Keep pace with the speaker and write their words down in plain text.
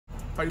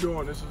How you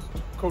doing? This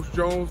is Coach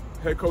Jones,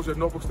 head coach at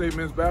Norfolk State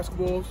men's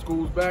basketball.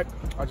 School's back.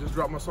 I just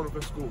dropped my son off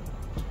at school.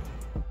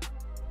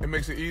 It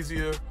makes it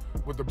easier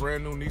with the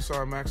brand new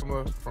Nissan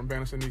Maxima from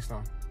Banister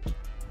Nissan.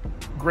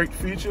 Great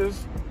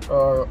features,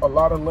 a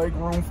lot of leg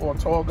room for a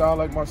tall guy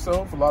like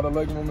myself, a lot of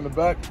leg room in the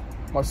back.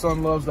 My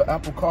son loves the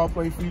Apple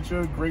CarPlay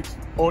feature, great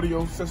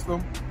audio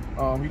system.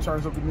 He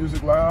turns up the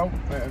music loud,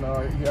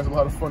 and he has a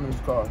lot of fun in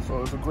his car.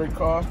 So it's a great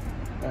car,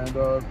 and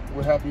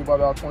we're happy about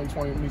our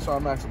 2020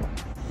 Nissan Maxima.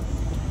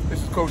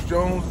 This is Coach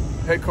Jones,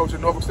 head coach at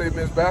Norfolk State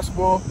men's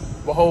basketball.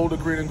 Behold the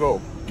green and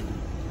gold.